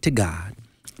submit to God,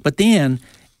 but then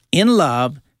in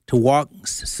love to walk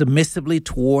submissively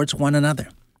towards one another.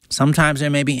 Sometimes there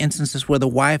may be instances where the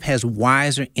wife has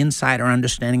wiser insight or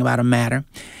understanding about a matter,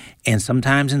 and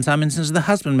sometimes in some instances the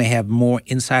husband may have more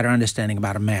insight or understanding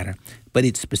about a matter. But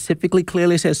it specifically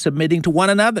clearly says submitting to one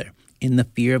another in the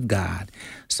fear of God.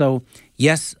 So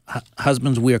yes,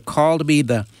 husbands, we are called to be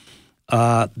the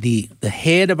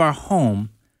head of our home,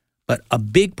 but a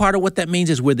big part of what that means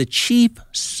is we're the chief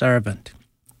servant.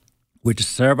 We're to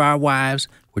serve our wives.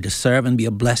 We're to serve and be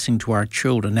a blessing to our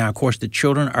children. Now, of course, the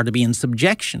children are to be in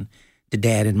subjection to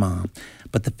dad and mom.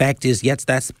 But the fact is, yes,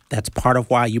 that's part of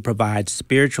why you provide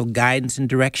spiritual guidance and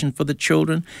direction for the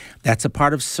children. That's a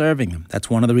part of serving them. That's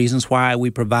one of the reasons why we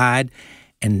provide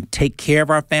and take care of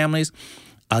our families.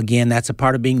 Again, that's a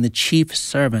part of being the chief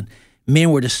servant.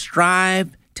 Men, we're to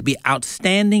strive to be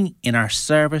outstanding in our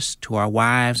service to our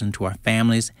wives and to our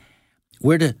families.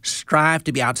 We're to strive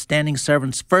to be outstanding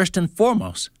servants first and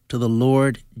foremost to the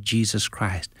Lord Jesus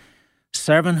Christ.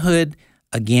 Servanthood,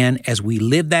 again, as we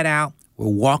live that out, we're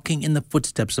walking in the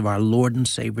footsteps of our Lord and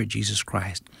Savior, Jesus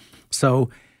Christ. So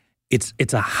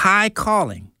it's a high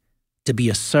calling to be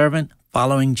a servant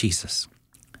following Jesus.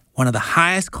 One of the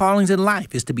highest callings in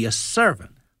life is to be a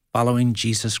servant following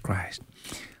Jesus Christ.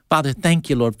 Father, thank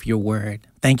you, Lord, for your word.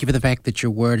 Thank you for the fact that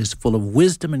your word is full of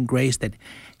wisdom and grace that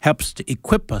helps to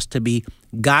equip us to be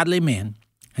godly men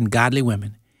and godly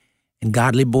women and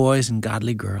godly boys and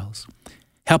godly girls.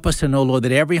 Help us to know, Lord,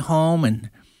 that every home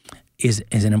is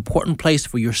an important place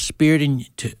for your Spirit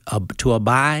to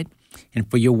abide and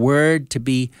for your word to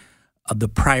be the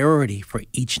priority for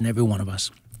each and every one of us.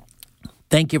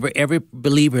 Thank you for every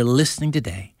believer listening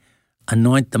today.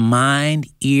 Anoint the mind,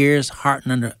 ears, heart,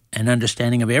 and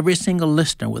understanding of every single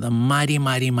listener with a mighty,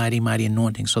 mighty, mighty, mighty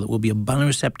anointing so that we'll be abundantly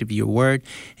receptive to your word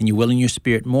and your will and your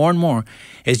Spirit more and more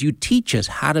as you teach us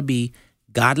how to be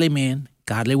godly men,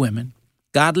 godly women,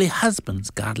 godly husbands,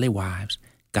 godly wives,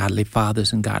 godly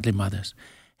fathers, and godly mothers.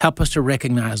 Help us to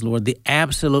recognize, Lord, the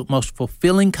absolute most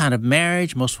fulfilling kind of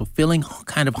marriage, most fulfilling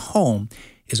kind of home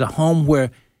is a home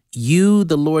where you,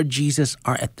 the Lord Jesus,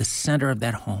 are at the center of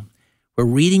that home. Where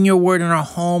reading your word in our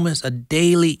home is a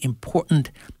daily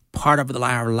important part of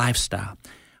our lifestyle.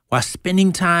 While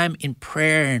spending time in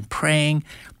prayer and praying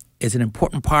is an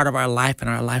important part of our life and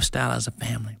our lifestyle as a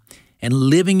family. And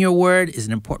living your word is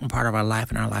an important part of our life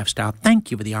and our lifestyle.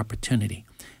 Thank you for the opportunity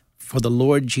for the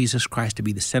Lord Jesus Christ to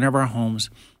be the center of our homes.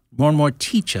 More and more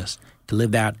teach us to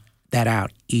live that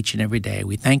out each and every day.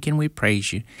 We thank you and we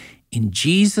praise you. In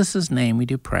Jesus' name we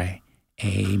do pray.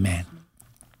 Amen.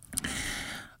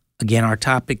 Again, our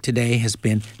topic today has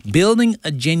been building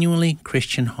a genuinely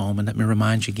Christian home. And let me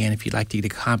remind you again, if you'd like to get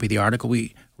a copy of the article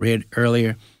we read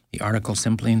earlier, the article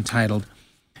simply entitled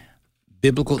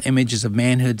Biblical Images of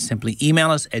Manhood, simply email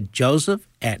us at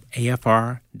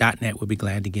joseph@afr.net. We'll be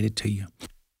glad to get it to you.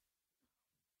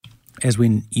 As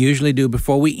we usually do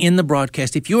before we end the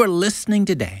broadcast, if you are listening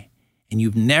today and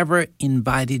you've never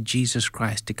invited Jesus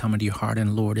Christ to come into your heart and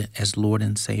as Lord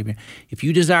and Savior, if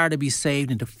you desire to be saved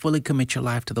and to fully commit your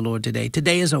life to the Lord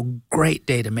today is a great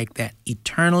day to make that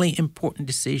eternally important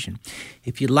decision.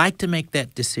 If you'd like to make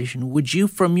that decision, would you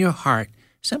from your heart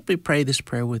simply pray this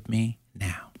prayer with me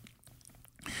now?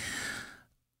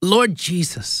 Lord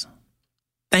Jesus,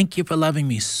 thank you for loving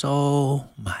me so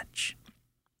much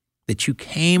that you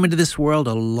came into this world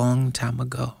a long time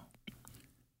ago.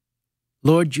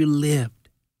 Lord, you lived.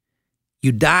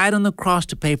 You died on the cross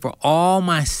to pay for all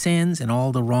my sins and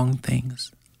all the wrong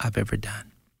things I've ever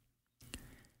done.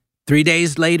 3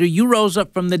 days later, you rose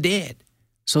up from the dead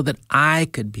so that I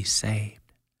could be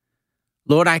saved.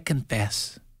 Lord, I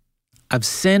confess I've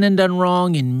sinned and done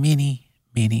wrong in many,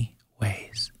 many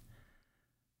ways.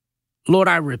 Lord,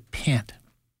 I repent.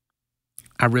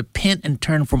 I repent and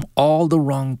turn from all the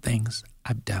wrong things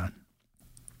I've done.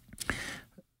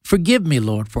 Forgive me,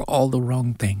 Lord, for all the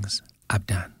wrong things I've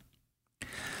done.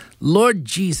 Lord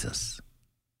Jesus,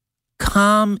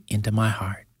 come into my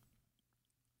heart.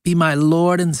 Be my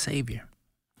Lord and Savior.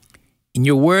 In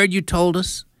your word, you told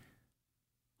us,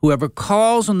 whoever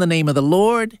calls on the name of the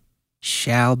Lord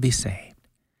shall be saved.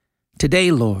 Today,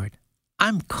 Lord,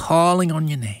 I'm calling on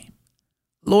your name.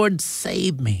 Lord,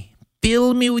 save me.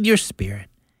 Fill me with your Spirit.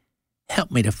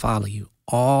 Help me to follow you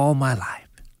all my life.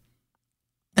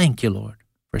 Thank you, Lord,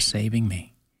 for saving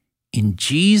me. In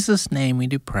Jesus' name we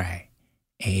do pray.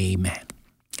 Amen.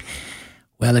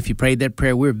 Well, if you prayed that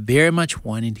prayer, we're very much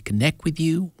wanting to connect with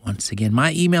you. Once again,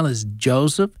 my email is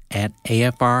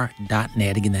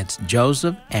joseph@afr.net. Again, that's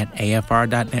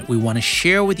joseph@afr.net. We want to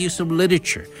share with you some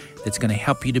literature that's going to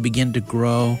help you to begin to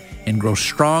grow and grow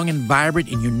strong and vibrant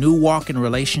in your new walk and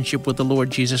relationship with the Lord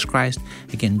Jesus Christ.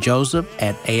 Again,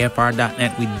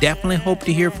 joseph@afr.net. We definitely hope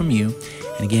to hear from you.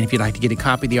 And again, if you'd like to get a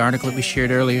copy of the article that we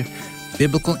shared earlier,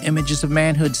 Biblical Images of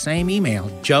Manhood, same email,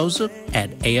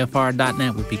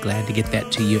 joseph@afr.net. We'd be glad to get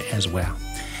that to you as well.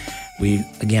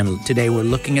 Today we're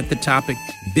looking at the topic,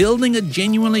 building a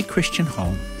genuinely Christian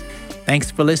home. Thanks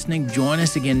for listening. Join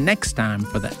us again next time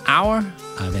for the Hour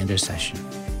of Intercession.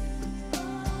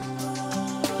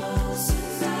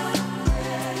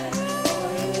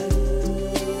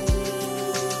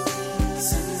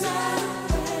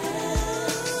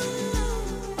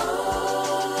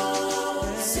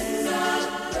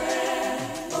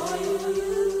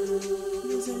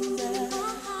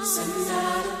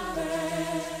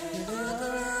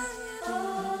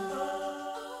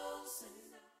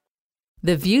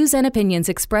 The views and opinions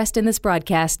expressed in this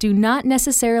broadcast do not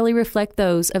necessarily reflect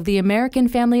those of the American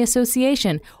Family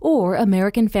Association or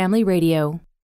American Family Radio.